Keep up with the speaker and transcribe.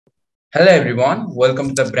Hello, everyone. Welcome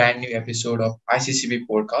to the brand new episode of ICCB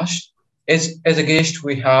Podcast. As a guest,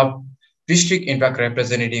 we have District Interact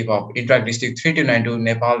Representative of Interact District 3292,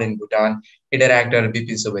 Nepal and Bhutan, Director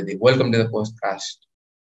Bipin Subedi. Welcome to the podcast.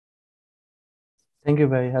 Thank you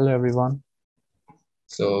very. Hello, everyone.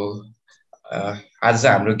 So, आज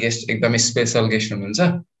चाहिँ हाम्रो guest एकदमै special guest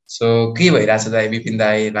हुनुहुन्छ. So के भइरहेछ दाइ बिपिन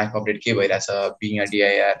दाई, life update के भइरहेछ, बिङ अ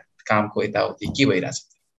डिआइआर कामको यताउति के भइरहेछ?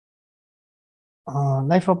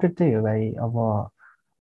 लाइफ अपडेट त्यही हो भाइ। अब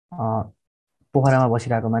पोखरामा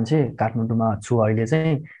बसिरहेको मान्छे काठमाडौँमा छु अहिले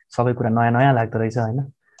चाहिँ सबै कुरा नयाँ नयाँ लाग्दो रहेछ होइन।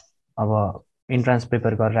 अब इन्ट्रान्स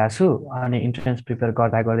प्रिपेयर गरिरहेको छु अनि इन्ट्रान्स प्रिपेयर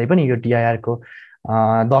गर्दा गर्दै पनि यो डिआइआरको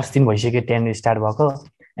 10 दिन भइसक्यो टेन स्टार्ट भएको।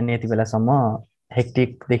 अनि यति बेलासम्म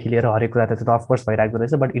हेक्टिकदेखि लिएर हरेक कुरा त अफकोर्स भइरहेको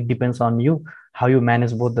रहेछ, but it depends on you how you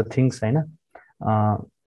manage both the things होइन।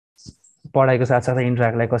 पढाइको साथसाथै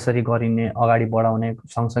इन्ट्राक्टलाई कसरी गरिने, अगाडि बढाउने,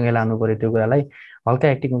 सँगसँगै लानु पऱ्यो, त्यो कुरालाई हल्का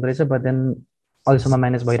एक्टिङ हुँदो रहेछ। बट देन अहिलेसम्म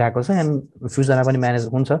म्यानेज भइरहेको छ एन्ड फ्युचरमा पनि म्यानेज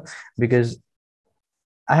हुन्छ because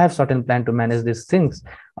I have certain plan to manage this things.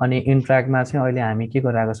 अनि इन्ट्राक्टमा चाहिँ अहिले हामी के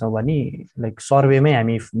गरिरहेको छौँ भने लाइक सर्वेमै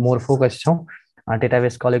हामी मोर फोकस छौँ,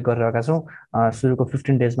 डेटाबेस कलेक्ट गरिरहेका छौँ। सुरुको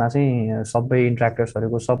 15 डेजमा चाहिँ सबै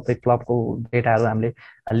इन्ट्राक्टर्सहरूको सबै क्लबको डेटाहरू हामीले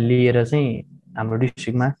लिएर चाहिँ हाम्रो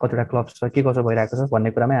डिस्ट्रिक्टमा कतिवटा क्लब्स छ, के कसो भइरहेको छ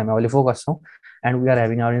भन्ने कुरामै हामी अहिले फोकस छौँ। And we are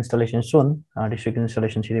having our installation Son, district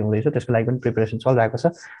installation सिधै हुँदैछ, त्यसको लागि पनि प्रिपेरेसन चलिरहेको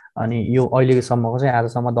छ। अनि यो अहिलेसम्मको चाहिँ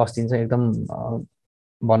आजसम्म 10 दिन चाहिँ एकदम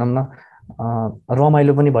भनौँ न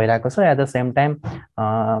रमाइलो पनि भइरहेको छ। At the same time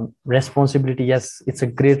responsibility, yes it's a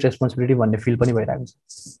great responsibility भन्ने फिल पनि भइरहेको छ।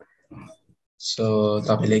 सो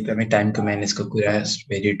तपाईँले एकदमै टाइमको म्यानेजको कुरा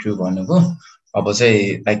भेरी ट्रु भन्नुभयो। अब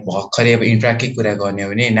चाहिँ लाइक भर्खरै अब इन्ट्राक्टकै कुरा गर्ने हो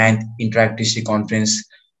भने 9th इन्ट्राक्ट डिस्ट्रिक्ट कन्फरेन्स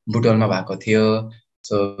बुटवलमा भएको थियो।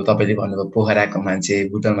 सो तपाईँले भन्नुभयो पोखराको मान्छे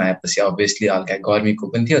बुटवलमा आएपछि अभियसली हल्का गर्मीको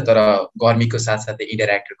पनि थियो, तर गर्मीको साथसाथै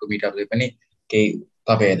इन्टरेक्टरको मिटअपले पनि केही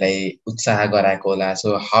तपाईँहरूलाई उत्साह गराएको होला।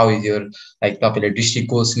 So how is your like तपाईँले डिस्ट्रिक्ट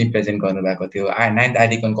गोल्स नि प्रेजेन्ट गर्नुभएको थियो, 9th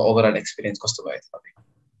आइडिकनको ओभरअल एक्सपिरियन्स कस्तो भयो तपाईँको?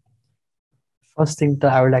 फर्स्ट थिङ त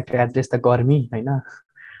I would like to address the गर्मी होइन।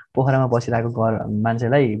 पोखरामा बसिरहेको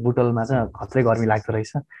मान्छेलाई बुटवलमा चाहिँ खत्रै गर्मी लाग्दो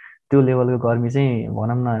रहेछ। त्यो लेभलको गर्मी चाहिँ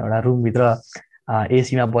भनौँ न, एउटा रुमभित्र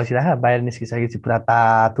एसीमा बसिरहेको बाहिर निस्किसकेपछि पुरा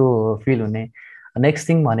तातो फिल हुने। नेक्स्ट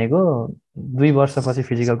थिङ भनेको 2 वर्षपछि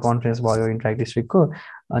फिजिकल कन्फरेन्स भयो इन्ट्राक्ट डिस्ट्रिक्टको,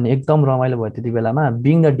 अनि एकदम रमाइलो भयो त्यति बेलामा।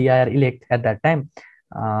 Being the DIR elect at that time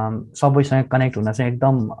सबैसँग कनेक्ट हुन चाहिँ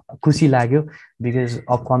एकदम खुसी लाग्यो बिकज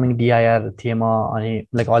अपकमिङ डिआइआर थिएँ म। अनि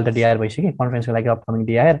लाइक अल द डिआइआर भइसक्यो कन्फरेन्सको लागि अपकमिङ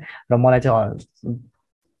डिआइआर, र मलाई चाहिँ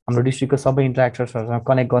हाम्रो डिस्ट्रिक्टको सबै इन्ट्राक्टर्सहरूसँग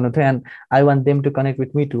कनेक्ट गर्नु थियो and I want them to connect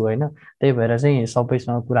with me to होइन। त्यही भएर चाहिँ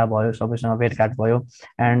सबैसँग कुरा भयो, सबैसँग भेटघाट भयो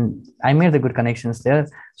and I made the good connections there.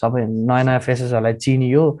 सबै नयाँ नयाँ फेसेसहरूलाई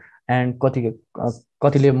चिनियो एन्ड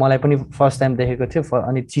कतिले मलाई पनि फर्स्ट टाइम देखेको थियो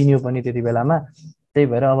अनि चिनियो पनि त्यति बेलामा। त्यही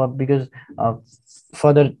भएर अब बिकज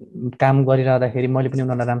फर्दर काम गरिरहँदाखेरि मैले पनि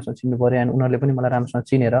उनीहरूलाई राम्रोसँग चिन्नु पऱ्यो एन्ड उनीहरूले पनि मलाई राम्रोसँग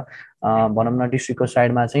चिनेर भनौँ न डिस्ट्रिक्टको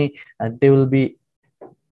साइडमा चाहिँ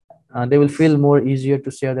they will feel more easier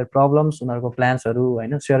to share there problems, उनीहरूको प्लान्सहरू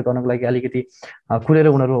होइन सेयर गर्नको लागि अलिकति खुलेर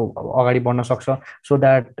उनीहरू अगाडि बढ्न सक्छ। सो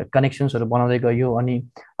द्याट कनेक्सन्सहरू बनाउँदै गयो। अनि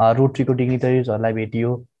रोटरीको डिग्निटरिजहरूलाई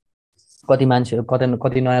भेटियो, कति मान्छेहरू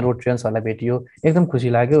कति नयाँ रोटरियन्सहरूलाई भेटियो, एकदम खुसी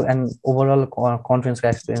लाग्यो and overall कन्फरेन्सको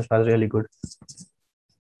experience was really good.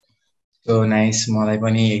 So nice, मलाई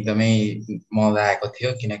पनि एकदमै मजा आएको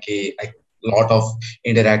थियो किनकि लट अफ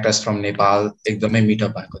इन्टरेक्टर्स फ्रम नेपाल एकदमै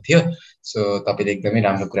मिटअप भएको थियो। सो तपाईँले एकदमै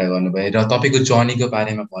राम्रो कुरा गर्नुभयो र तपाईँको जर्नीको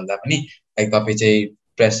बारेमा भन्दा पनि लाइक तपाईँ चाहिँ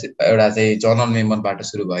एउटा चाहिँ जनरल मेम्बरबाट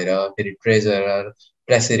सुरु भएर फेरि treasurer,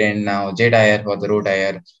 president, now जेडायर for the road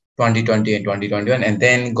Eyre 2020 and 2021 and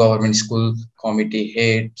then government school committee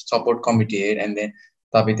head, support committee head and then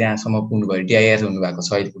तपाईँ त्यहाँसम्म पुग्नुभयो, डिआइआर हुनुभएको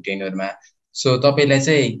छ अहिलेको टेन्योरमा। सो तपाईँलाई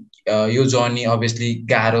चाहिँ यो जर्नी अभियसली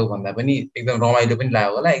गाह्रो भन्दा पनि एकदम रमाइलो पनि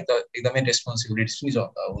लाग्यो होला, एकदमै रेस्पोन्सिबिलिटिज पनि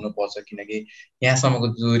हुनुपर्छ किनकि यहाँसम्मको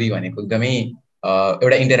दूरी भनेको एकदमै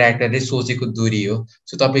एउटा इन्टरेक्टरले सोचेको दूरी हो।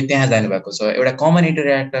 सो तपाईँ त्यहाँ जानुभएको छ, एउटा कमन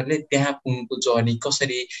इन्टरेक्टरले त्यहाँ पुग्नुको जर्नी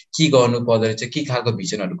कसरी के गर्नु पर्दो रहेछ, के खालको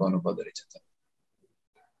भिजनहरू गर्नु पर्दो रहेछ?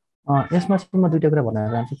 यसमा चाहिँ म दुईवटा कुरा भन्न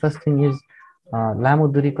चाहन्छु। फर्स्ट थिङ इज लामो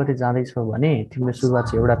दूरी कति जाँदैछौ भने तिमीले सुरुवात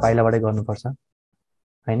चाहिँ एउटा पाइलाबाटै गर्नुपर्छ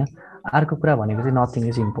होइन। अर्को कुरा भनेको चाहिँ नथिङ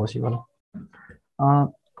इज इम्पोसिबल।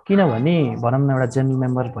 किनभने भनौँ न एउटा general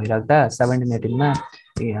member भइराख्दा 17-18मा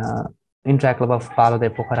intra club of Palode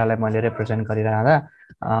पोखरालाई मैले रिप्रेजेन्ट गरिरहँदा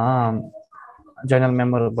जेनरल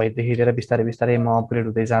मेम्बर भएदेखि लिएर बिस्तारै बिस्तारै म अपग्रेड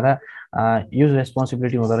हुँदै जाँदा युज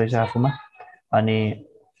रेस्पोन्सिबिलिटी हुँदो रहेछ आफूमा। अनि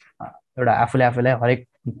एउटा आफूलाई हरेक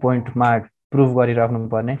पोइन्टमा प्रुभ गरिराख्नु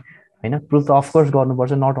पर्ने होइन। प्रुभ त अफकोर्स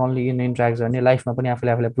गर्नुपर्छ, not only in interact journey, लाइफमा पनि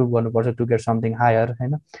आफूले प्रुभ गर्नुपर्छ टु गेट समथिङ हायर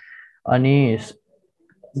होइन। अनि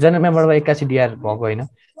जेनरल मेम्बरमा 81 डिआर भएको होइन,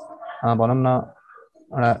 भनौँ न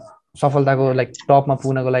एउटा सफलताको लाइक टपमा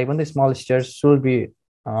पुग्नको लागि पनि small stairs should be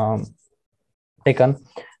taken.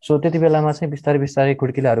 So त्यति बेलामा चाहिँ बिस्तारै बिस्तारै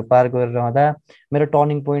खुड्किलाहरू पार गरेर रहँदा मेरो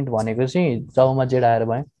टर्निङ पोइन्ट भनेको चाहिँ जब म जेडाएर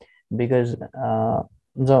भएँ। बिकज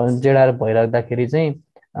जेडाएर भइराख्दाखेरि चाहिँ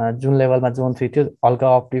जुन लेभलमा जोन 3 थियो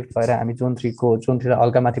हल्का अपलिफ्ट भएर हामी जोन 3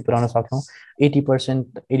 हल्का माथि पुऱ्याउन सक्यौँ।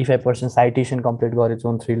 80% 85% साइटेसन कम्प्लिट गर्यो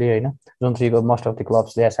जोन 3ले होइन। John 3को most of the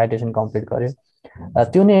क्लब्सले citation complete गर्यो।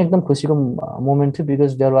 त्यो नै एकदम खुसीको मोमेन्ट थियो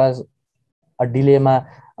because there was a dilemma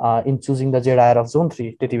in choosing the जेडायर of John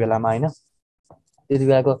 3 त्यति बेलामा होइन। त्यति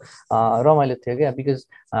बेलाको रमाइलो थियो क्या, बिकज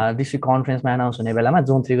डिस्ट्रिक्ट कन्फरेन्समा एनाउन्स हुने बेलामा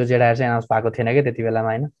जोन 3को जेडायर चाहिँ एनाउन्स भएको थिएन क्या त्यति बेलामा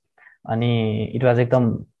होइन। अनि इट वाज एकदम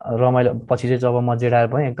रमाइलो। पछि चाहिँ जब म जेडाएर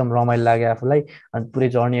भएँ एकदम रमाइलो लाग्यो आफूलाई। अनि पुरै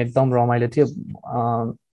जर्नी एकदम रमाइलो थियो।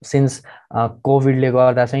 सिन्स कोभिडले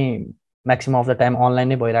गर्दा चाहिँ maximum of the time online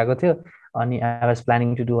नै भइरहेको थियो। अनि I was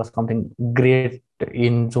planning to do something great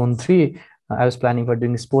in John 3। I was planning for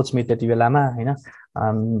doing sports meet त्यति बेलामा होइन।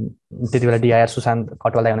 त्यति बेला डिआइआर सुशान्त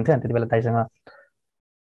कटवाल दाइ हुनुहुन्थ्यो। त्यति बेला दाइसँग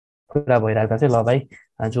कुरा भइरहेको चाहिँ ल भाइ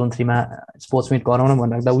जोन 3मा स्पोर्ट्स मिट गराउन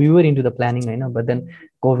भनिराख्दा we were into the planning होइन। बट देन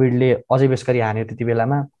कोभिडले अझै बेसरी हान्यो त्यति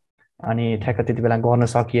बेलामा। अनि ठ्याक्क त्यति बेला गर्न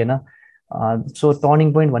सकिएन। सो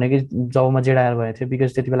टर्निङ पोइन्ट भनेको जब म जेडाएर भएको थियो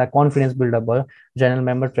बिकज त्यति बेला कन्फिडेन्स बिल्डअप भयो। जेनरल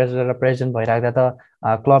मेम्बर ट्रेजरर र प्रेसिडेन्ट भइराख्दा त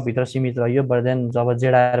क्लबभित्र सीमित रह्यो। बट देन जब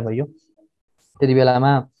जेडाएर भयो त्यति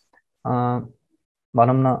बेलामा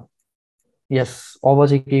भनौँ न यस अब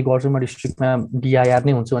चाहिँ केही गर्छु म डिस्ट्रिक्टमा डिआइआर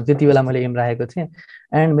नै हुन्छु भने त्यति बेला मैले एम राखेको थिएँ।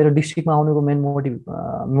 एन्ड मेरो डिस्ट्रिक्टमा आउनुको मेन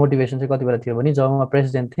मोटिभेसन चाहिँ कति बेला थियो भने जब म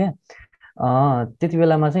प्रेसिडेन्ट थिएँ त्यति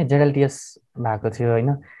बेलामा चाहिँ जेडएलटिएस भएको थियो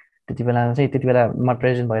होइन। त्यति बेला म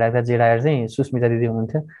प्रेसिडेन्ट भइरहेको जेडायर चाहिँ सुस्मिता दिदी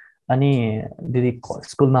हुनुहुन्थ्यो। अनि दिदी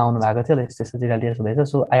स्कुलमा आउनु भएको थियो यस्तो यस्तो जेडएलटिएस हुँदैछ।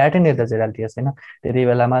 सो आई एटेन्डेड द जेडएलटिएस होइन। त्यति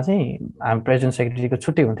बेलामा चाहिँ हामी प्रेसिडेन्ट सेक्रेटरीको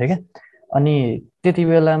छुट्टी हुन्थ्यो क्या। अनि त्यति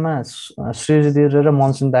बेलामा श्रीजी र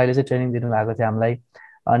मनसुन दाइले चाहिँ ट्रेनिङ दिनुभएको थियो हामीलाई।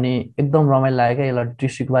 अनि एकदम रमाइलो लाग्यो क्या। यसलाई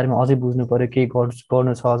डिस्ट्रिक्टको बारेमा अझै बुझ्नु पऱ्यो केही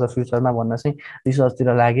गर्नु छ अझ फ्युचरमा भन्न चाहिँ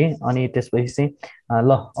रिसर्चतिर लागेँ। अनि त्यसपछि चाहिँ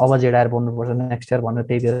ल अब जेडायर बन्नुपर्छ नेक्स्ट इयर भनेर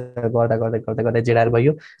त्यहीतिर गर्दा गर्दै गर्दै गर्दै जेडायर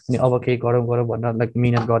भयो। अनि अब केही गरौँ भनेर लाइक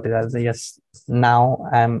मिहिनेत गर्दै जाँदा चाहिँ यस now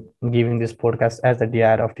I am giving this podcast as the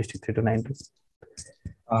DIR of district 3292।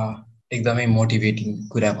 एकदमै मोटिभेटिङ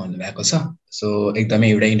कुरा भन्नुभएको छ। सो एकदमै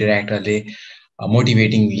एउटा इन्टरेक्टरले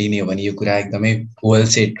मोटिभेटिङ लिने हो भने यो कुरा एकदमै वेल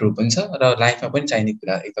सेड ट्रु पनि छ र लाइफमा पनि चाहिने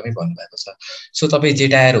कुरा एकदमै भन्नुभएको छ। सो तपाईँ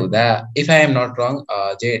जेडायर हुँदा if I am not wrong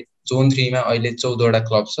John 3मा अहिले 14वटा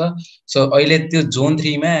क्लब छ। सो अहिले त्यो जोन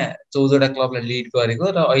 3मा 14वटा क्लबलाई लिड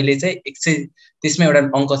गरेको र अहिले चाहिँ त्यसमा एउटा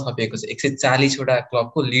अङ्क थपिएको छ 140वटा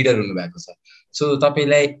क्लबको लिडर हुनुभएको छ। सो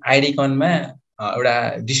तपाईँलाई आइडिकनमा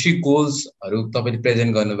एउटा डिस्ट्रिक्ट गोल्सहरू तपाईँले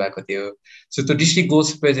प्रेजेन्ट गर्नुभएको थियो। सो त्यो डिस्ट्रिक्ट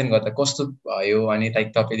गोल्स प्रेजेन्ट गर्दा कस्तो भयो अनि लाइक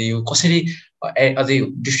तपाईँले यो कसरी अझै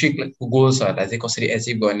डिस्ट्रिक्ट गोल्सहरूलाई चाहिँ कसरी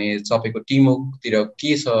एचिभ गर्ने तपाईँको टिमवर्कतिर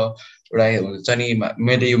के छ एउटा हुन्छ नि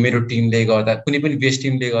मैले यो मेरो टिमले गर्दा कुनै पनि बेस्ट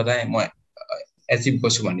टिमले गर्दा म एचिभ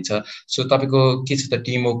गर्छु भन्ने छ। सो तपाईँको के छ त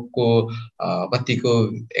टिमवर्कको कतिको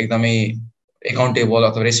एकदमै एकाउन्टेबल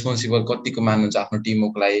अथवा रेस्पोन्सिबल कतिको मान्नुहुन्छ आफ्नो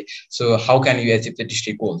टिमवर्कलाई। So how can you achieve the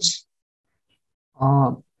district goals?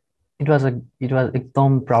 It was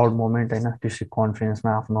एकदम प्राउड मोमेन्ट होइन डिस्ट्रिक्ट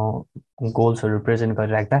कन्फरेन्समा आफ्नो गोल्सहरू प्रेजेन्ट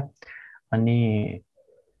गरिराख्दा। अनि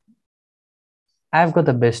I have got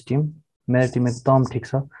the best team. मेरो टिम एकदम ठिक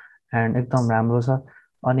छ एन्ड एकदम राम्रो छ।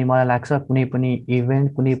 अनि मलाई लाग्छ कुनै पनि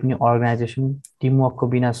इभेन्ट कुनै पनि अर्गनाइजेसन टिमवर्कको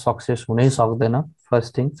बिना सक्सेस हुनै सक्दैन।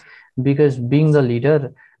 First thing because being the leader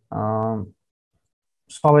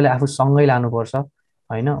सबैले आफू सँगै लानुपर्छ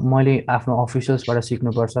होइन। मैले आफ्नो अफिसियल्सबाट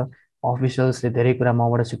सिक्नुपर्छ, अफिसियल्सले धेरै कुरा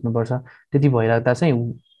मबाट सिक्नुपर्छ। त्यति भइराख्दा चाहिँ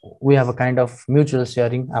we have a kind of mutual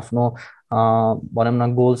sharing आफ्नो भनौँ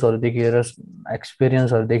न गोल्सहरूदेखि लिएर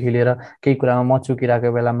एक्सपिरियन्सहरूदेखि लिएर केही कुरामा म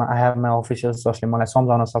चुकिरहेको बेलामा आई हेभ माई अफिसियल्स जसले मलाई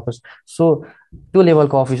सम्झाउन सकोस्। सो त्यो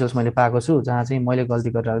लेभलको अफिसियल्स मैले पाएको छु जहाँ चाहिँ मैले गल्ती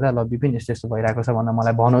गरिराख्दा ल विपिन यस्तो यस्तो भइरहेको छ भनेर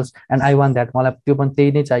मलाई भनोस्। And I want that. मलाई त्यो पनि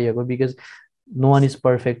त्यही नै चाहिएको because no one is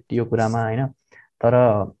perfect यो कुरामा होइन। तर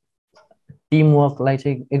टिमवर्कलाई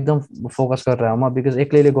चाहिँ एकदम फोकस गरेर म बिकज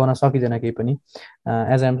एक्लैले गर्न सकिँदैन केही पनि।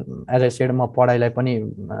 एज आई सेड म पढाइलाई पनि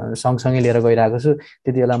सँगसँगै लिएर गइरहेको छु।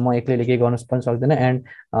 त्यति बेला म एक्लैले केही गर्नु पनि सक्दिनँ। And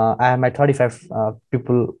I have my 35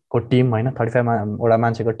 पिपुलको team होइन। 35वटा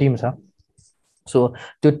मान्छेको टिम छ। सो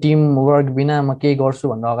त्यो टिम वर्क बिना म केही गर्छु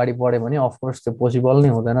भन्दा अगाडि बढ्यो भने अफकोर्स त्यो पोसिबल नै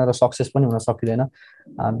हुँदैन र सक्सेस पनि हुन सकिँदैन।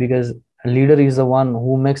 Because leader is the one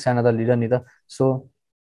who makes another leader नि त। सो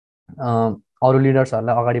अरू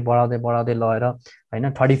लिडर्सहरूलाई अगाडि बढाउँदै बढाउँदै लगेर होइन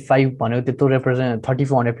 35 भनेको त्यत्रो रिप्रेजेन्ट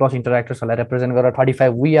 3400 प्लस इन्टरेक्टर्सहरूलाई रिप्रेजेन्ट गरेर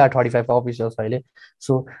 35 वी आर 35 अफिसर्स अहिले।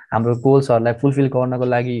 सो हाम्रो गोल्सहरूलाई फुलफिल गर्नको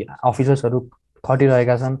लागि अफिसर्सहरू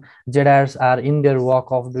खटिरहेका छन्। जेडआर्स are in their work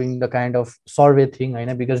of doing the kind of survey thing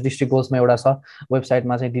होइन, बिकज डिस्ट्रिक्ट गोल्समा एउटा छ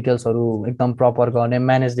वेबसाइटमा चाहिँ डिटेल्सहरू एकदम प्रपर गर्ने,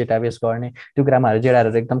 म्यानेज डेटाबेस गर्ने, त्यो कुरामा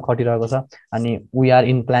जेडआरहरू एकदम खटिरहेको छ। अनि we are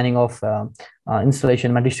in planning of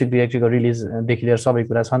इन्स्टलेसनमा district डिरेक्टरीको रिलिजदेखि लिएर सबै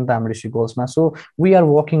कुरा छ नि त हाम्रो district गोल्समा। So we are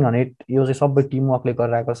working on it. यो चाहिँ सबै टिमवर्कले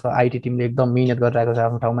गरिरहेको छ। आइटी टिमले एकदम मिहिनेत गरिरहेको छ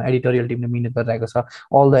आफ्नो ठाउँमा, एडिटोरियल टिमले मिहिनेत गरिरहेको छ,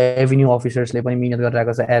 अल द एभिन्यू अफिसर्सले पनि मिहिनेत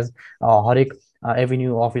गरिरहेको छ। एज हरेक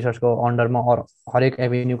एभिन्यू अफिसर्सको अन्डरमा हरेक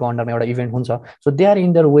एभिन्यूको अन्डरमा एउटा इभेन्ट हुन्छ। So they are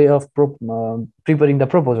in their way of preparing the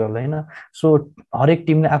proposal होइन। सो हरेक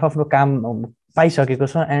टिमले आफ्नो काम पाइसकेको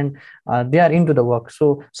छ and they are in to the work. So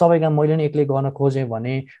सबै काम मैले नै एक्लै गर्न खोजेँ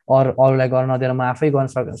भने अरूलाई गर्न नदिएर म आफै गर्न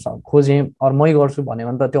खोजेँ अरू मै गर्छु भन्यो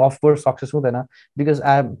भने त त्यो अफकोर्स सक्सेस हुँदैन, बिकज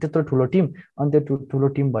आई त्यत्रो ठुलो टिम। अनि त्यो ठुलो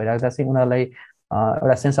टिम भइराख्दा चाहिँ उनीहरूलाई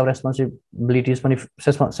एउटा सेन्स अफ रेस्पोन्सिबिलिटिज पनि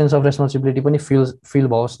सेन्स अफ रेस्पोन्सिबिलिटी पनि फिल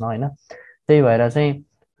भओस् न होइन। त्यही भएर चाहिँ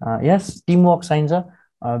यस टिमवर्क चाहिन्छ।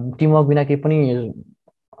 टिमवर्क बिना केही पनि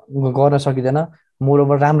गर्न सकिँदैन,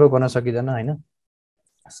 मोरओभर राम्रो गर्न सकिँदैन होइन।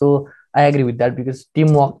 So I agree with that because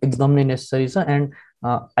teamwork एकदम नै नेसेसरी छ and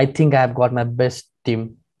I think I have got my best team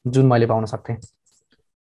जुन मैले पाउन सक्थेँ।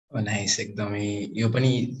 नाइस, एकदमै यो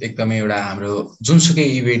पनि एकदमै एउटा हाम्रो जुनसुकै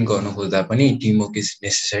इभेन्ट गर्नु खोज्दा पनि टिमवर्क इज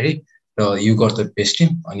नेसेसरी र you got the best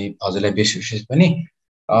team. अनि हजुरलाई बेस्ट विशेष पनि।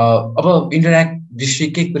 अब इन्टरेक्ट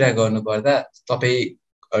डिस्ट्रिक्टकै कुरा गर्नुपर्दा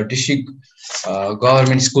तपाईँ डिस्ट्रिक्ट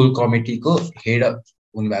गभर्मेन्ट स्कुल कमिटीको हेड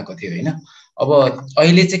हुनुभएको थियो होइन। अब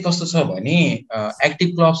अहिले चाहिँ कस्तो छ भने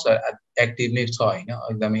एक्टिभ क्लब्स एक्टिभ नै छ होइन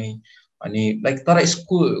एकदमै। अनि लाइक तर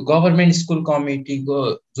स्कुल गभर्मेन्ट स्कुल कमिटीको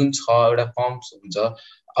जुन छ एउटा फर्म्स हुन्छ,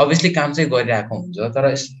 अभियसली काम चाहिँ गरिरहेको हुन्छ, तर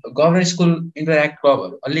गभर्मेन्ट स्कुल इन्टरेक्ट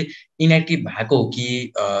क्लबहरू अलि इनएक्टिभ भएको हो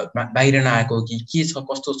कि बाहिर नआएको कि के छ,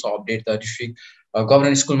 कस्तो छ अपडेट त डिस्ट्रिक्ट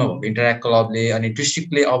गभर्मेन्ट स्कुलमा भएको इन्टरेक्ट क्लबले अनि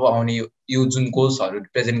डिस्ट्रिक्टले अब आउने यो जुन गोल्सहरू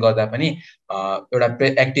रिप्रेजेन्ट गर्दा पनि एउटा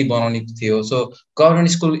एक्टिभ बनाउने थियो। So government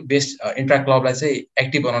school based interact क्लबलाई चाहिँ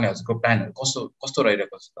एक्टिभ बनाउने हजुरको प्लानहरू कस्तो कस्तो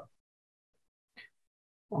रहिरहेको छ त?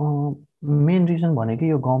 मेन रिजन भनेको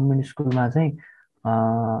यो गभर्मेन्ट स्कुलमा चाहिँ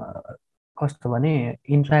कस्तो भने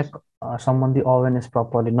इन्ट्र्याक्ट सम्बन्धी अवेरनेस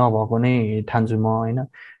प्रपरली नभएको नै ठान्छु म होइन।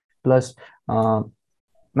 प्लस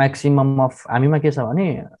म्याक्सिमम अफ हामीमा के छ भने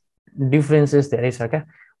डिफ्रेन्सेस धेरै छ क्या।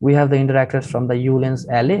 We have the इन्टरेक्टर्स from the Ullens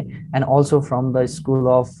LA and also from the school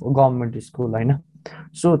of government school होइन।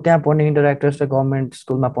 सो त्यहाँ पढ्ने इन्टरेक्टर्स र गभर्मेन्ट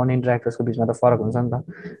स्कुलमा पढ्ने इन्टरेक्टर्सको बिचमा त फरक हुन्छ नि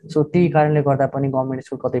त। सो त्यही कारणले गर्दा पनि गभर्मेन्ट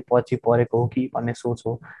स्कुल कतै पछि परेको हो कि भन्ने सोच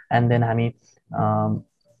हो। एन्ड देन हामी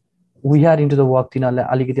we are into the work तिनीहरूलाई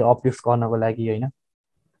अलिकति अपलिफ्ट गर्नको लागि होइन।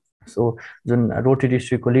 सो जुन रोटरी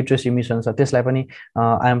डिस्ट्रिक्टको लिट्रेसी मिसन छ त्यसलाई पनि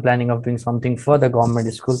I am planning of doing something for the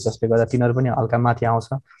government school, जसले गर्दा तिनीहरू पनि हल्का माथि आउँछ।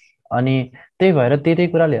 अनि त्यही भएर त्यही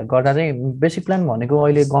कुराले गर्दा चाहिँ बेसिक प्लान भनेको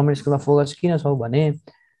अहिले गभर्मेन्ट स्कुलमा फोकस किन छौँ भने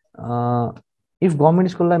इफ गभर्मेन्ट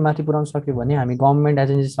स्कुललाई माथि पुर्याउन सक्यो भने हामी गभर्मेन्ट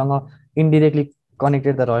एजेन्सीसँग इन्डिरेक्टली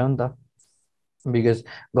कनेक्टेड त रह्यौँ नि त। बिकज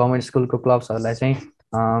गभर्मेन्ट स्कुलको क्लब्सहरूलाई चाहिँ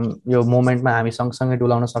यो मोमेन्टमा हामी सँगसँगै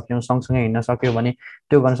डुलाउन सक्यौँ, सँगसँगै हिँड्न सक्यो भने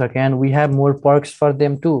त्यो गर्न सक्यो। And we have more perks for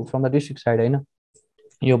them to from the district side होइन।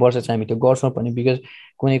 यो वर्ष चाहिँ हामी त्यो गर्छौँ पनि, बिकज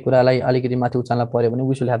कुनै कुरालाई अलिकति माथि उचाल्न पऱ्यो भने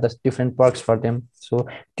we should have the different perks for them. So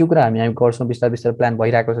त्यो कुरा हामी गर्छौँ, बिस्तारै बिस्तारै प्लान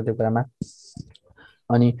भइरहेको छ त्यो कुरामा।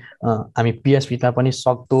 अनि हामी पिएसपीमा पनि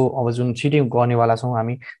सक्दो अब जुन छिटै गर्नेवाला छौँ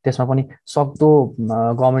हामी त्यसमा पनि सक्दो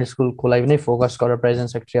गभर्मेन्ट स्कुलको लागि नै फोकस गरेर प्रेजेन्ट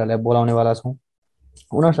सेक्रेटरीहरूलाई बोलाउनेवाला छौँ।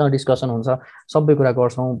 उनीहरूसँग डिस्कसन हुन्छ, सबै कुरा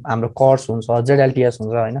गर्छौँ। हाम्रो कोर्स हुन्छ, जेडएलटिएस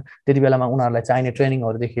हुन्छ होइन। त्यति बेलामा उनीहरूलाई चाहिने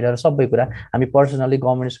ट्रेनिङहरूदेखि लिएर सबै कुरा हामी पर्सनली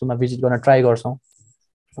गभर्मेन्ट स्कुलमा भिजिट गर्न ट्राई गर्छौँ।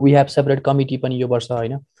 वी हेभ सेपरेट कमिटी पनि यो वर्ष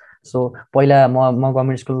होइन। सो पहिला म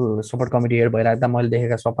government school support committee head भइराख्दा मैले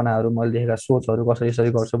देखेका सपनाहरू, मैले देखेका सोचहरू कसरी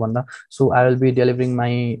यसरी गर्छु भन्दा so I will be delivering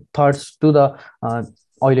my thoughts to the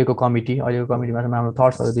अहिलेको कमिटीमा चाहिँ हाम्रो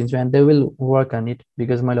थट्सहरू दिन्छु and they will work on it.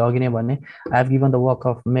 Because मैले अघि नै भन्ने I have given the work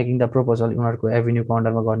of making the proposal उनीहरूको एभिन्यूको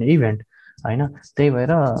अन्डरमा गर्ने इभेन्ट होइन। त्यही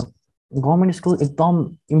भएर गभर्मेन्ट स्कुल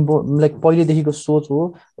एकदम लाइक पहिलेदेखिको सोच हो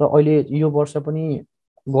र अहिले यो वर्ष पनि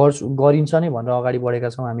गरिन्छ नै भनेर अगाडि बढेका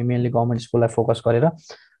छौँ हामी, मेनली गभर्मेन्ट स्कुललाई फोकस गरेर।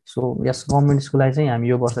 सो यस गभर्मेन्ट स्कुललाई चाहिँ हामी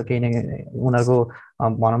यो वर्ष केही न उनीहरूको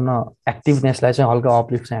भनौँ न एक्टिभनेसलाई चाहिँ हल्का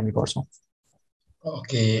अपलिफ्ट चाहिँ हामी गर्छौँ।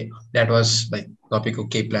 ओके, द्याट वाज लाइक तपाईँको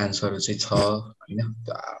केही प्लान्सहरू चाहिँ छ होइन,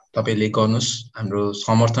 तपाईँले गर्नुहोस्। हाम्रो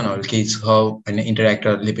समर्थनहरू केही छ होइन,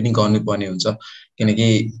 इन्टरेक्टरले पनि गर्नुपर्ने हुन्छ, किनकि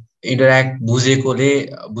इन्टरेक्ट बुझेकोले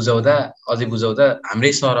अझै बुझाउँदा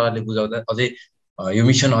हाम्रै सरहरूले बुझाउँदा अझै यो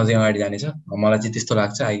मिसन अझै अगाडि जानेछ, मलाई चाहिँ त्यस्तो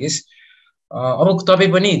लाग्छ आई गेस। अब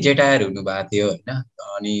तपाईँ पनि जेटायर हुनुभएको थियो होइन,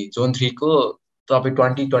 अनि जोन 3 को तपाईँ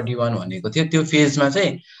 2021 भनेको थियो, त्यो फेजमा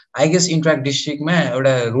चाहिँ आई गेस इन्ट्राक्ट डिस्ट्रिक्टमा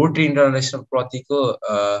एउटा रोटरी इन्टरनेसनल प्रतिको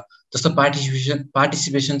जस्तो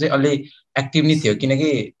पार्टिसिपेसन चाहिँ अलि एक्टिभ नै थियो,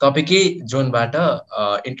 किनकि तपाईँकै जोनबाट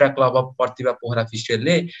interact club of Pratibha Pokhara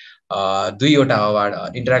फेस्टिभलले 2वटा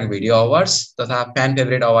award, interact video awards तथा फ्यान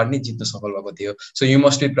फेभरेट अवार्ड नै जित्न सफल भएको थियो। So you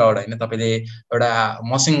must be proud होइन। तपाईँले एउटा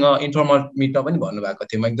मसँग इन्फर्मल मिटमा पनि भन्नुभएको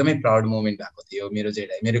थियो, म एकदमै प्राउड मोमेन्ट भएको थियो मेरो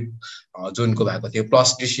जोनको भएको थियो,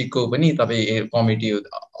 प्लस डिस्ट्रिक्टको पनि तपाईँ कमिटी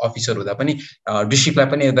अफिसर हुँदा पनि डिस्ट्रिक्टलाई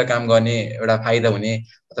पनि एउटा काम गर्ने एउटा फाइदा हुने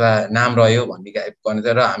अथवा नाम रह्यो भन्ने गर्नु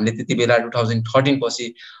थियो। र हामीले त्यति बेला 2013 पछि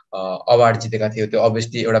अवार्ड जितेका थियौँ, त्यो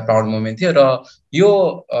अभियसली एउटा प्राउड मोमेन्ट थियो। र यो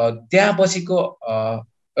त्यहाँ पछिको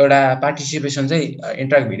एउटा पार्टिसिपेसन चाहिँ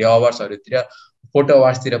इन्ट्राक्ट भिडियो अवार्ड्सहरूतिर, फोटो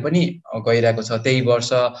अवार्ड्सतिर पनि गइरहेको छ। त्यही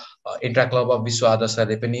वर्ष इन्ट्राक्ट क्लब अफ विश्व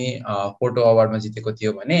आदर्शले पनि फोटो अवार्डमा जितेको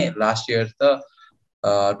थियो भने लास्ट इयर त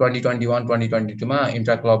 2021-2022मा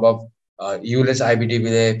interact club of युएलएस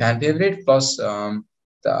आइबिडिबीले fan favourite plus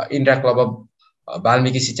interact club of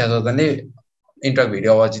Valmiki शिक्षा सदनले इन्ट्राक्ट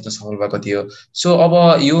भिडियो अवार्ड जित्न सफल भएको थियो। सो अब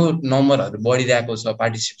यो नम्बरहरू बढिरहेको छ,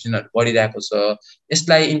 पार्टिसिपेसनहरू बढिरहेको छ,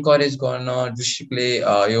 यसलाई इन्करेज गर्न डिस्ट्रिक्टले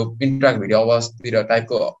यो इन्ट्राक्ट भिडियो अवार्ड्सतिर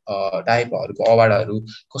टाइपहरूको अवार्डहरू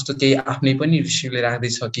कस्तो केही आफ्नै पनि डिस्ट्रिक्टले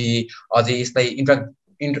राख्दैछ कि अझै यसलाई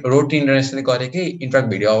रोटरी इन्टरनेसनलले गरेकै इन्ट्राक्ट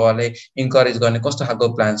भिडियो अवार्डलाई इन्करेज गर्ने कस्तो खालको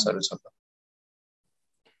प्लान्सहरू छ?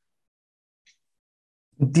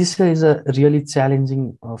 This is a really challenging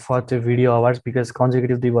for the video awards because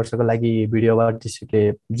consecutive 2 वर्षको लागि भिडियो अवार्ड डिस्ट्रिक्टले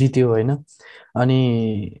जित्यो होइन। अनि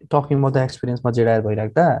talking about the एक्सपिरियन्समा जेडायर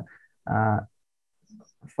भइराख्दा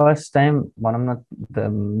first time भनौँ न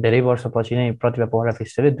धेरै वर्षपछि नै प्रतिभा पोखरा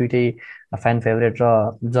फेस्टिभलले 2टै फ्यान फेभरेट र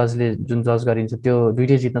जजले जुन जज गरिन्छ त्यो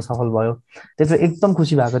 2टै जित्न सफल भयो। त्यसमा एकदम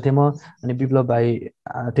खुसी भएको थिएँ म। अनि विप्लव भाइ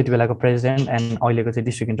त्यति बेलाको प्रेसिडेन्ट एन्ड अहिलेको चाहिँ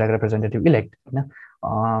डिस्ट्रिक्ट इन्ट्राक्ट रिप्रेजेन्टेटिभ इलेक्ट होइन,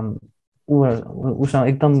 उसँग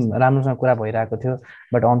एकदम राम्रोसँग कुरा भइरहेको थियो।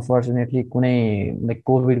 बट अनफर्चुनेटली कुनै लाइक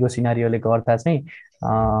कोभिडको सिनारीले गर्दा चाहिँ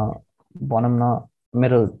भनौँ न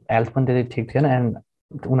मेरो हेल्थ पनि त्यति ठिक थिएन एन्ड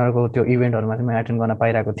उनीहरूको त्यो इभेन्टहरूमा चाहिँ म एटेन्ड गर्न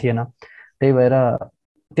पाइरहेको थिएन। त्यही भएर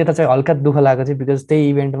त्यता चाहिँ हल्का दुःख लागेको थियो बिकज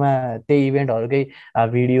त्यही इभेन्टहरूकै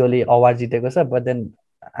भिडियोले अवार्ड जितेको छ, बट देन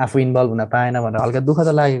आफू इन्भल्भ हुन पाएन भनेर हल्का दुःख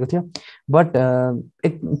त लागेको थियो। But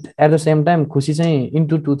at the same time खुसी चाहिँ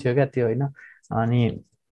इन्टु 2 थियो क्या त्यो होइन। अनि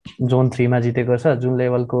जोन 3मा जितेको छ, जुन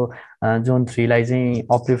लेभलको जोन 3लाई चाहिँ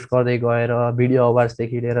अपलिफ्ट गर्दै गएर भिडियो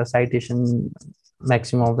अवार्ड्सदेखि लिएर citation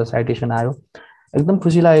maximum of the citation आयो, एकदम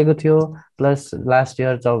खुसी लागेको थियो। प्लस लास्ट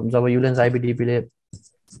इयर जब युएलएस आइबिडिबीले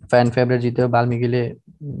फ्यान फेभरेट जित्यो, वाल्मिकीले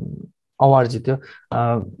अवार्ड जित्यो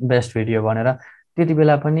बेस्ट भिडियो भनेर, त्यति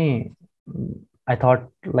बेला पनि आई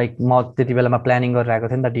थट लाइक म त्यति बेलामा प्लानिङ गरिरहेको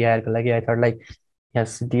थिएँ नि त डिआइआरको लागि। I thought like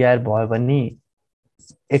yes DIR भयो भने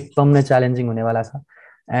एकदम नै च्यालेन्जिङ हुनेवाला छ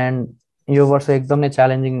एन्ड यो वर्ष एकदम नै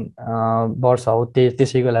च्यालेन्जिङ वर्ष हो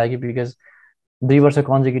त्यसैको लागि बिकज 2 वर्ष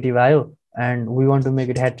कन्जिक्युटिभ आयो and we want to make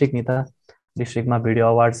it hat-trick नि त डिस्ट्रिक्टमा भिडियो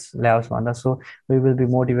अवार्ड्स ल्याओस् भन्दा। So we will be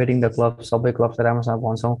motivating the club, सबै क्लब्सलाई राम्रोसँग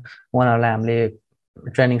भन्छौँ, उनीहरूलाई हामीले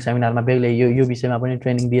ट्रेनिङ सेमिनारमा बेग्लै यो विषयमा पनि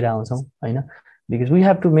ट्रेनिङ दिइरहेको हुन्छौँ होइन, because we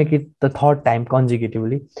have to make it the third time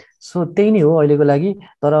कन्जिक्युटिभली। So त्यही नै हो अहिलेको लागि।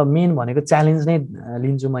 तर मेन भनेको च्यालेन्ज नै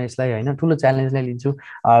लिन्छु म यसलाई होइन, ठुलो च्यालेन्ज नै लिन्छु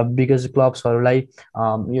बिकज क्लब्सहरूलाई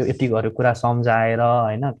यो यतिहरू कुरा सम्झाएर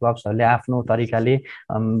होइन, क्लब्सहरूले आफ्नो तरिकाले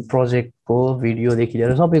प्रोजेक्टको भिडियोदेखि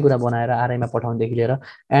लिएर सबै कुरा बनाएर आरआईमा पठाउनेदेखि लिएर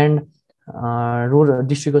एन्ड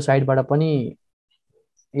डिस्ट्रिक्टको साइडबाट पनि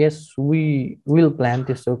यस वी विल प्लान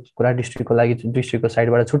त्यस्तो कुरा डिस्ट्रिक्टको लागि, डिस्ट्रिक्टको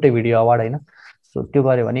साइडबाट छुट्टै भिडियो अवार्ड होइन। सो त्यो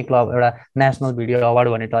गऱ्यो भने क्लब एउटा नेसनल भिडियो अवार्ड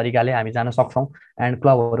भन्ने तरिकाले हामी जान सक्छौँ एन्ड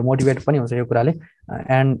क्लबहरू मोटिभेट पनि हुन्छ यो कुराले।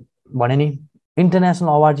 एन्ड भने नि इन्टरनेसनल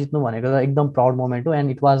अवार्ड जित्नु भनेको त एकदम प्राउड मोमेन्ट हो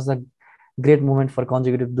and it was the great moment for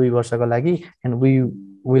consecutive 2 वर्षको लागि and we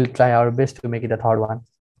will try our best to make it the third one.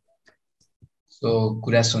 So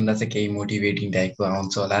कुरा सुन्दा चाहिँ केही मोटिभेटिङ टाइपको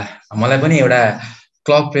आउँछ होला। मलाई पनि एउटा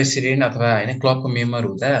क्लब प्रेसिडेन्ट अथवा होइन क्लबको मेम्बर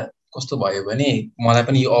हुँदा कस्तो भयो भने मलाई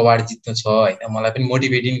पनि यो अवार्ड जित्नु छ होइन, मलाई पनि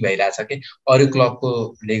मोटिभेटिङ भइरहेछ कि अरू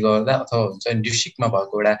क्लबकोले गर्दा अथवा हुन्छ डिस्ट्रिक्टमा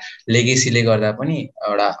भएको एउटा लेगेसीले गर्दा पनि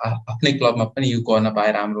एउटा आफ्नै क्लबमा पनि यो गर्न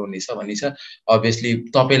पाए राम्रो हुनेछ भन्ने छ। अभियसली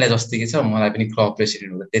तपाईँलाई जस्तै छ, मलाई पनि क्लब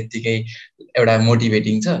प्रेसिडेन्ट हुँदा त्यत्तिकै एउटा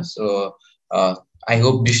मोटिभेटिङ छ। सो आई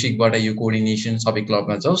होप डिस्ट्रिक्टबाट यो कोअर्डिनेसन सबै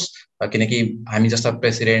क्लबमा जाओस्, किनकि हामी जस्ता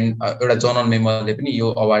प्रेसिडेन्ट एउटा जनरल मेम्बरले पनि यो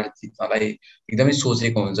अवार्ड जित्नलाई एकदमै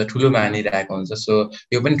सोचेको हुन्छ, ठुलो मानिरहेको हुन्छ। सो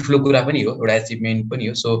यो पनि ठुलो कुरा पनि हो, एउटा एचिभमेन्ट पनि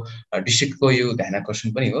हो। सो डिस्ट्रिक्टको यो ध्यान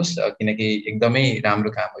आकर्षण पनि होस्, किनकि एकदमै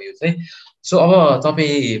राम्रो काम हो यो चाहिँ। सो अब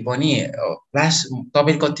तपाईँ पनि लास्ट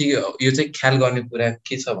तपाईँ कति यो चाहिँ ख्याल गर्ने कुरा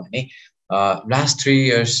के छ भने last 3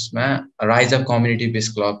 इयर्समा rise of community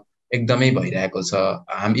based club एकदमै भइरहेको छ।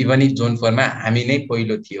 हामी इभन जोन 4 मा हामी नै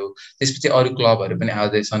पहिलो थियो, त्यसपछि अरू क्लबहरू पनि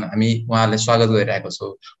आउँदैछन्, हामी उहाँहरूलाई स्वागत गरिरहेको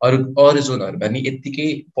छौँ। अरू जोनहरू पनि यत्तिकै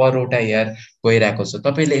परवटा यार गइरहेको छ।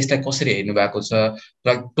 तपाईँले यसलाई कसरी हेर्नु भएको छ? र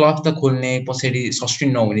क्लब त खोल्ने पछाडि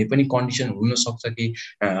सस्टेन नहुने पनि कन्डिसन हुनसक्छ कि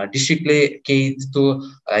डिस्ट्रिक्टले केही त्यस्तो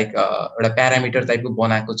लाइक एउटा प्यारामिटर टाइपको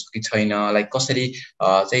बनाएको छ कि छैन, लाइक कसरी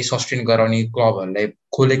चाहिँ सस्टेन गराउने क्लबहरूलाई,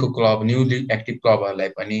 खोलेको क्लब न्युली एक्टिभ क्लबहरूलाई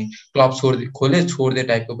पनि क्लब छोड्दै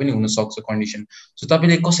टाइपको पनि हुनसक्छ कन्डिसन। सो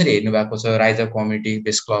तपाईँले कसरी हेर्नु भएको छ राइज अफ कम्युनिटी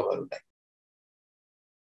बेस्ड क्लबहरूलाई?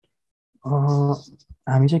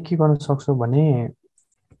 हामी चाहिँ के गर्न सक्छौँ भने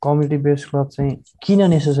कम्युनिटी बेस्ड क्लब चाहिँ किन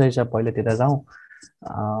नेसेसरी छ पहिलातिर जाउँ।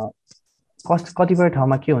 कतिपय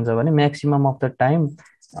ठाउँमा के हुन्छ भने म्याक्सिमम अफ द टाइम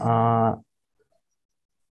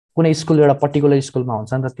कुनै स्कुल एउटा पर्टिकुलर स्कुलमा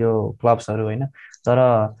हुन्छ नि त त्यो क्लब्सहरू होइन, तर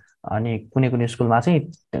अनि कुनै स्कुलमा चाहिँ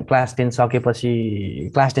क्लास 10 सकेपछि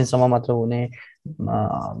क्लास 10 सम्म मात्र हुने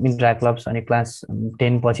इन्ट्रा क्लब्स, अनि क्लास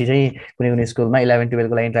 10 पछि चाहिँ कुनै स्कुलमा 11-12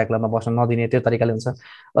 को लागि इन्ट्रा क्लबमा बस्न नदिने त्यो तरिकाले हुन्छ।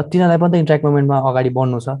 तिनीहरूलाई पनि त इन्ट्राक्ट मुभमेन्टमा अगाडि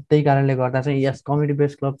बढ्नु छ। त्यही कारणले गर्दा चाहिँ यस कम्युनिटी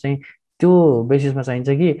बेस्ड क्लब चाहिँ त्यो बेसिसमा चाहिन्छ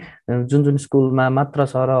कि जुन स्कुलमा मात्र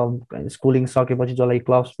छ र स्कुलिङ सकेपछि जसलाई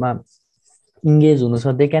क्लब्समा इङ्गेज हुनु छ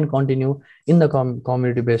they can continue in the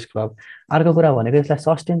community based club. अर्को कुरा भनेको यसलाई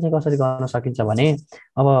सस्टेन चाहिँ कसरी गर्न सकिन्छ भने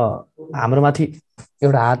अब हाम्रो माथि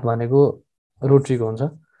एउटा हात भनेको रोटरीको हुन्छ।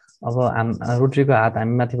 अब रोटरीको हात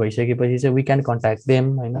हामी माथि भइसकेपछि चाहिँ वी क्यान कन्ट्याक्ट देम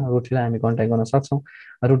होइन, रोटरीलाई हामी कन्ट्याक्ट गर्न सक्छौँ,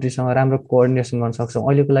 रोटरीसँग राम्रो कोअर्डिनेसन गर्न सक्छौँ।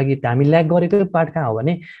 अहिलेको लागि हामी ल्याक गरेकै पार्ट कहाँ हो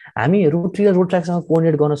भने हामी रोटरी र रोट्र्याकसँग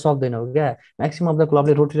कोअर्डिनेट गर्न सक्दैनौँ क्या। म्याक्सिमम अफ द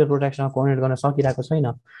क्लबले रोटरी र रोट्र्याकसँग कोअर्डिनेट गर्न सकिरहेको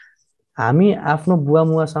छैन। हामी आफ्नो बुवा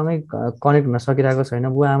मुवासँगै कनेक्ट हुन सकिरहेको छैन,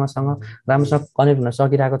 बुवा आमासँग राम्रोसँग कनेक्ट हुन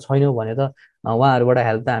सकिरहेको छैनौँ भने त उहाँहरूबाट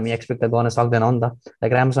हेल्प त हामी एक्सपेक्ट त गर्न सक्दैनौँ नि त।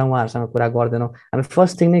 लाइक राम्रोसँग उहाँहरूसँग कुरा गर्दैनौँ। हामी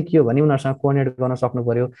फर्स्ट थिङ नै के हो भने उनीहरूसँग कोअर्डिनेट गर्न सक्नु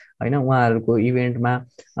पऱ्यो होइन। उहाँहरूको इभेन्टमा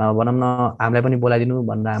भनौँ न हामीलाई पनि बोलाइदिनु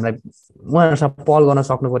भनेर हामीलाई उहाँहरूसँग पहल गर्न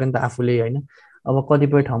सक्नु पऱ्यो नि त आफूले होइन। अब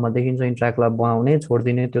कतिपय ठाउँमा देखिन्छ इन्ट्रा क्लब बनाउने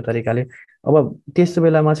छोडिदिने त्यो तरिकाले। अब त्यस्तो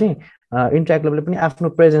बेलामा चाहिँ इन्ट्रा क्लबले पनि आफ्नो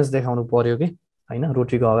प्रेजेन्स देखाउनु पऱ्यो कि होइन,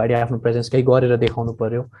 रोटरीको अगाडि आफ्नो प्रेजेन्स केही गरेर देखाउनु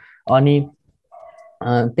पर्यो। अनि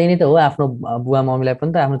त्यही नै त हो, आफ्नो बुवा मम्मीलाई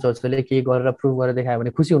पनि त आफ्नो छोरीले केही गरेर प्रुभ गरेर देखायो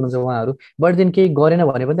भने खुसी हुनुहुन्छ उहाँहरू। बट दिन केही गरेन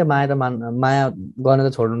भने पनि त माया गर्न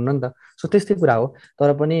त छोड्नुहुन्न नि त। सो त्यस्तै कुरा हो।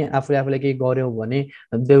 तर पनि आफूले केही गर्यौँ भने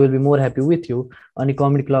they will be more happy with you. अनि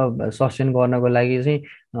कम्युनिटी क्लब सस्टेन गर्नको लागि चाहिँ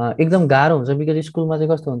एकदम गाह्रो हुन्छ। बिकज स्कुलमा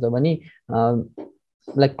चाहिँ कस्तो हुन्छ भने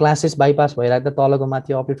लाइक क्लासेस बाइपास भइरहेको त तलको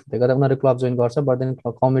माथि अपडेट हुँदै गर्दा उनीहरू क्लब जोइन गर्छ। बट देन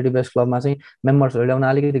कम्युनिटी बेस्ड क्लबमा चाहिँ मेम्बर्सहरू ल्याउन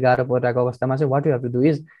अलिकति गाह्रो परिरहेको अवस्थामा चाहिँ what you have to do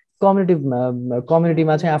is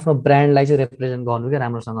कम्युनिटीमा चाहिँ आफ्नो ब्रान्डलाई चाहिँ रिप्रेजेन्ट गर्नु क्या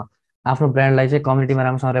राम्रोसँग, आफ्नो ब्रान्डलाई चाहिँ कम्युनिटीमा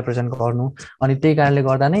राम्रोसँग रिप्रेजेन्ट गर्नु। अनि त्यही कारणले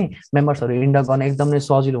गर्दा नै मेम्बर्सहरू इन्डक्ट गर्न एकदम नै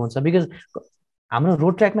सजिलो हुन्छ। बिकज हाम्रो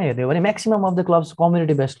रोड ट्र्याकमा हेर्ने हो भने maximum of the clubs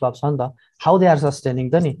community based club छ नि त। हाउ दे आर सस्टेनिङ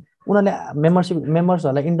त नि, उनीहरूले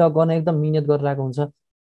मेम्बर्सहरूलाई इन्डक्ट गर्न एकदम मिहिनेत गरिरहेको हुन्छ।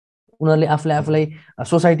 उनीहरूले आफूलाई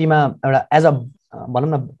सोसाइटीमा एउटा एज अ भनौँ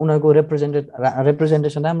न उनीहरूको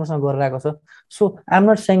रिप्रेजेन्टेसन राम्रोसँग गरिरहेको छ। सो आइएम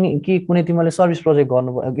नट सेङ कि कुनै तिमीले सर्भिस प्रोजेक्ट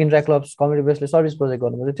गर्नु intra clubs community बेस्डले service project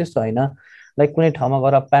गर्नुपर्छ, त्यस्तो होइन। लाइक कुनै ठाउँमा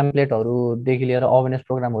गएर प्याम्पलेटहरूदेखि लिएर अवेरनेस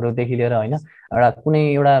प्रोग्रामहरूदेखि लिएर होइन, कुनै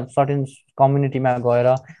एउटा सर्टेन कम्युनिटीमा गएर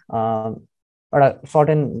एउटा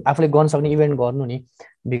सर्टेन आफूले गर्न सक्ने इभेन्ट गर्नु नि।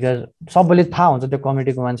 बिकज सबैले थाहा हुन्छ त्यो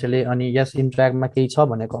कम्युनिटीको मान्छेले, अनि यस इन्ट्र्याक्टमा केही छ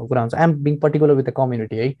भन्ने कुरा हुन्छ। I'm being particular with the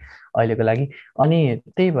community है अहिलेको लागि। अनि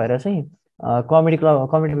त्यही भएर चाहिँ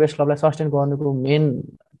कम्युनिटी बेस्ड क्लबलाई सस्टेन गर्नुको मेन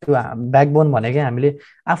त्यो ब्याकबोन भनेकै हामीले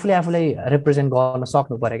आफूलाई रिप्रेजेन्ट गर्न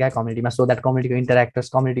सक्नु पऱ्यो क्या कम्युनिटीमा। सो द्याट कम्युनिटीको इन्टरेक्टर्स,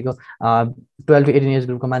 कम्युनिटीको 12 to 18 एज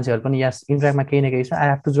ग्रुपको मान्छेहरू पनि यस इन्ट्र्याक्टमा केही न केही छ, I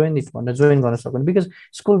have to join it भनेर जोइन गर्न सक्नु। बिकज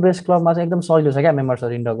स्कुल बेस्ड क्लबमा चाहिँ एकदम सजिलो छ क्या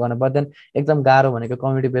मेम्बर्सहरू इन्डक्ट गर्न। बट देन एकदम गाह्रो भनेको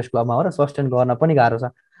कम्युनिटी बेस्ड क्लबमा हो र सस्टेन गर्न पनि गाह्रो छ।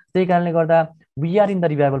 त्यही कारणले गर्दा we are in the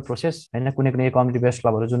revival process होइन। कुनै कम्युनिटी बेस्ड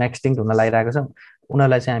क्लबहरू जुन एक्सटिङ्क्ट हुन लागिरहेको छ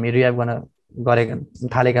उनीहरूलाई चाहिँ हामी रिभाइभ गर्न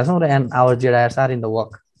थालेका छौँ र and our DIRs are in the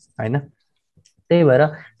work होइन। त्यही भएर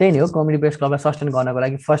त्यही नै हो, कम्युनिटी बेस्ड क्लबलाई सस्टेन गर्नको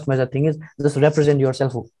लागि first major thing is just represent your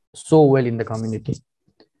self so well in the community.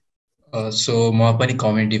 So म पनि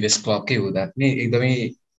कम्युनिटी बेस्ड क्लबकै हुँदा पनि एकदमै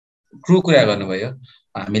ट्रु कुरा गर्नुभयो।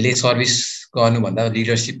 हामीले सर्भिस गर्नुभन्दा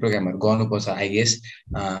लिडरसिप प्रोग्रामहरू गर्नुपर्छ आई गेस।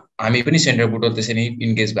 हामी पनि सेन्ट्रल बुटवल त्यसरी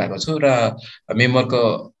इन्गेज भएको छौँ र मेम्बरको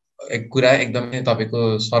कुरा एकदमै तपाईँको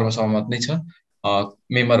सर्वसहमत नै छ।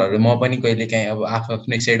 मेम्बरहरू म पनि कहिले काहीँ अब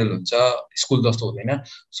आफ्नै सेड्युल हुन्छ, स्कुल जस्तो हुँदैन।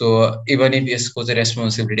 सो इभन इफ यसको चाहिँ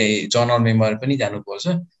रेस्पोन्सिबिलिटी जनरल मेम्बर पनि जानुपर्छ,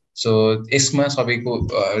 सो यसमा सबैको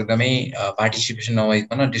एकदमै पार्टिसिपेसन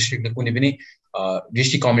नभइकन डिस्ट्रिक्टले कुनै पनि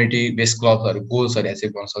डिस्ट्रिक्ट कम्युनिटी बेस्ड क्लबहरू गोल्सहरू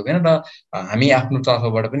एचिभ गर्न सक्दैन र हामी आफ्नो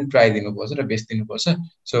तर्फबाट पनि ट्राई दिनुपर्छ र बेस्ट दिनुपर्छ।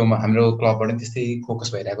 सो हाम्रो क्लबबाट पनि त्यस्तै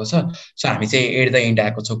फोकस भइरहेको छ। सो हामी चाहिँ एट द इन्ड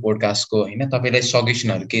आएको छौँ पोडकास्टको होइन। तपाईँलाई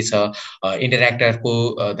सजेसनहरू के छ, इन्टरेक्टरको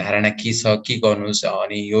धारणा के छ, के गर्नुहोस्,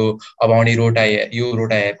 अनि यो अब आउने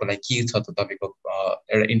रोटायरको लागि के छ त तपाईँको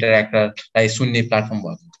एउटा इन्टरेक्टरलाई सुन्ने प्लेटफर्म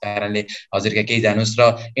भएको कारणले हजुरका केही जानुहोस् र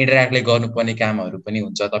इन्टरेक्टले गर्नुपर्ने कामहरू पनि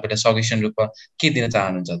हुन्छ, तपाईँलाई सजेसन रूपमा के दिन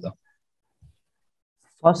चाहनुहुन्छ त?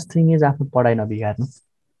 फर्स्ट थिङ इज आफ्नो पढाइ नबिगार्नु।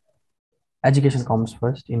 Education comes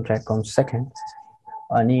first, इन्ट्र्याक्ट comes second.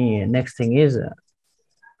 अनि नेक्स्ट थिङ इज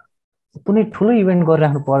कुनै ठुलो इभेन्ट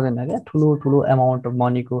गरिराख्नु पर्दैन क्या, ठुलो एमाउन्ट अफ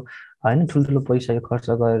मनीको होइन, ठुल्ठुलो पैसा खर्च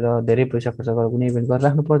गरेर, धेरै पैसा खर्च गरेर कुनै इभेन्ट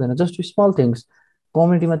गरिराख्नु पर्दैन। Just small things.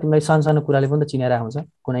 कम्युनिटीमा तिमीलाई सानो कुराले पनि त चिनाइरहेको हुन्छ,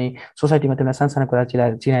 कुनै सोसाइटीमा तिमीलाई सानो कुरा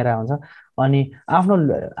चिनाइरहेको हुन्छ। अनि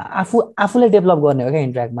आफूले डेभलप गर्ने हो क्या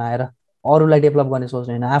इन्ट्र्याक्टमा आएर, अरूलाई डेभलप गर्ने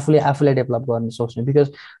सोच्ने होइन, आफूले डेभलप गर्ने सोच्ने। Because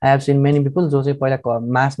I have seen many people जो चाहिँ पहिला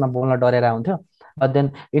मासमा बोल्न डरेर हुन्थ्यो, बट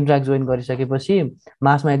देन इन्ट्र्याक्ट जोइन गरिसकेपछि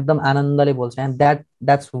मासमा एकदम आनन्दले बोल्छ। And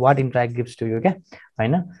that's what इन्ट्र्याक्ट gives to you क्या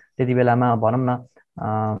होइन। त्यति बेलामा भनौँ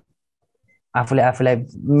न आफूलाई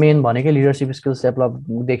मेन भनेकै लिडरसिप स्किल्स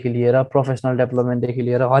डेभलपदेखि लिएर प्रोफेसनल डेभलपमेन्टदेखि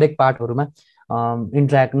लिएर हरेक पार्टहरूमा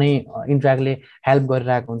इन्ट्र्याक्टले हेल्प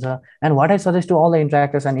गरिरहेको हुन्छ। And what I suggest to all the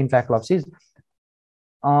इन्ट्र्याक्टर्स and इन्ट्र्याक्ट clubs is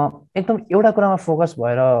एकदम एउटा कुरामा फोकस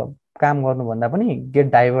भएर काम गर्नुभन्दा पनि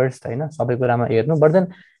गेट डाइभर्स होइन, सबै कुरामा हेर्नु। बट देन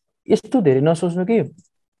यस्तो धेरै नसोच्नु कि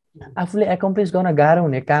आफूले एकम्प्लिस गर्न गाह्रो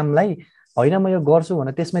हुने कामलाई होइन म यो गर्छु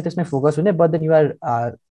भनेर त्यसमै फोकस हुने, but then you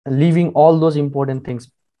are living all those important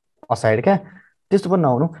things aside क्या। त्यस्तो पनि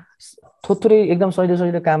नहुनु। थोरै एकदम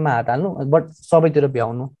सजिलो काममा हात हाल्नु, बट सबैतिर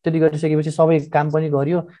भ्याउनु। त्यति गरिसकेपछि सबै काम पनि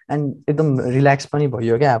गरियो एन्ड एकदम रिल्याक्स पनि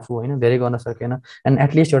भइयो क्या आफू होइन, धेरै गर्न सकेन। एन्ड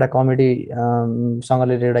एटलिस्ट एउटा कमेडी सँग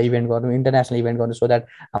रिलेटेड एउटा इभेन्ट गर्नु, इन्टरनेसनल इभेन्ट गर्नु, सो द्याट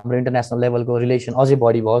हाम्रो इन्टरनेसनल लेभलको रिलेसन अझै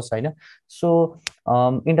बढी होस् होइन। सो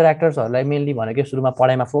इन्टरेक्टर्सहरूलाई मेनली भनेको सुरुमा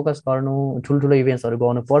पढाइमा फोकस गर्नु, ठुल्ठुलो इभेन्ट्सहरू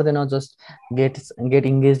गर्नु पर्दैन, just get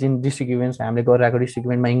engage in district events. हामीले गरिरहेको डिस्ट्रिक्ट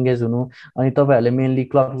इभेन्टमा इङ्गेज हुनु। अनि तपाईँहरूले मेनली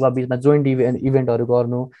क्लबका बिचमा जोइन्ट इभेन्टहरू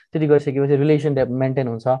गर्नु। त्यति गरिसकेपछि रिलेसन मेन्टेन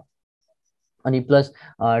हुन्छ। अनि प्लस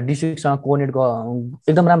डिस्ट्रिक्टसँग कोअर्डिनेट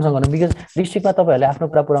एकदम राम्रोसँग गर्नु। बिकज डिस्ट्रिक्टमा तपाईँहरूले आफ्नो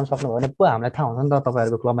कुरा पुऱ्याउन सक्नुभयो भने पो हामीलाई थाहा हुन्छ नि त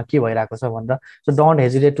तपाईँहरूको क्लबमा के भइरहेको छ भनेर। So don't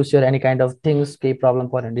hesitate to share any kind of things. केही प्रब्लम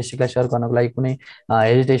पऱ्यो भने डिस्ट्रिक्टलाई सेयर गर्नको लागि कुनै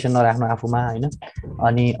हेजिटेसन नराख्नु आफूमा होइन।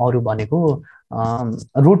 अनि अरू भनेको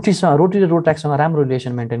रोटरी र रोट्र्याकसँग राम्रो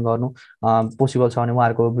रिलेसन मेन्टेन गर्नु। पोसिबल छ भने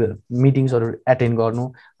उहाँहरूको मिटिङ्सहरू एटेन्ड गर्नु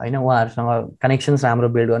होइन, उहाँहरूसँग कनेक्सन्स राम्रो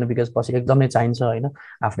बिल्ड गर्नु। बिकज पछि एकदमै चाहिन्छ होइन,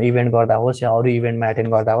 आफ्नो इभेन्ट गर्दा होस् या अरू इभेन्टमा एटेन्ड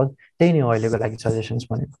गर्दा होस्। त्यही नै हो अहिलेको लागि सजेसन्स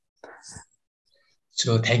भनेको।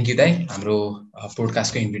 सो थ्याङ्क यू दाइ, हाम्रो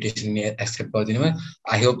पोडकास्टको इन्भिटेसन एक्सेप्ट गरिदिनु भयो।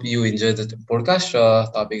 I hope you enjoy the podcast. र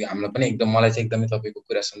तपाईँको हामीलाई पनि एकदम, मलाई चाहिँ एकदमै तपाईँको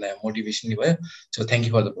कुरा सुन्दा मोटिभेसन नै भयो। So thank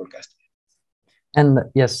you for the podcast. And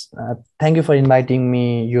yes, thank you for inviting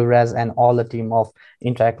me, Yuvraj, and all the team of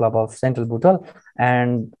Interact Club of Central Butwal.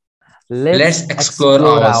 And let's explore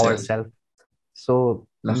ourselves. So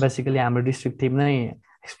basically, I'm a district team.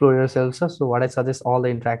 Explore yourself. So what I suggest all the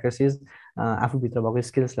interactors is आफूभित्र भएको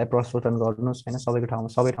स्किल्सलाई प्रस्फुटन गर्नुहोस् होइन,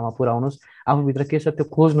 सबै ठाउँमा पुऱ्याउनुहोस्। आफूभित्र के छ त्यो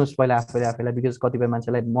खोज्नुहोस् पहिला आफैलाई। बिकज कतिपय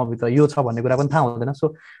मान्छेलाई मभित्र यो छ भन्ने कुरा पनि थाहा हुँदैन।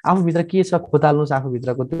 सो आफूभित्र के छ खोताल्नुहोस्,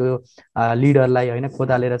 आफूभित्रको त्यो लिडरलाई होइन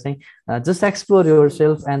खोतालेर चाहिँ just explore your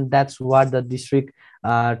self. And that's what the district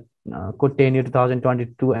को tenure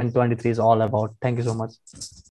 2022 and 2023 is all about. Thank you so much.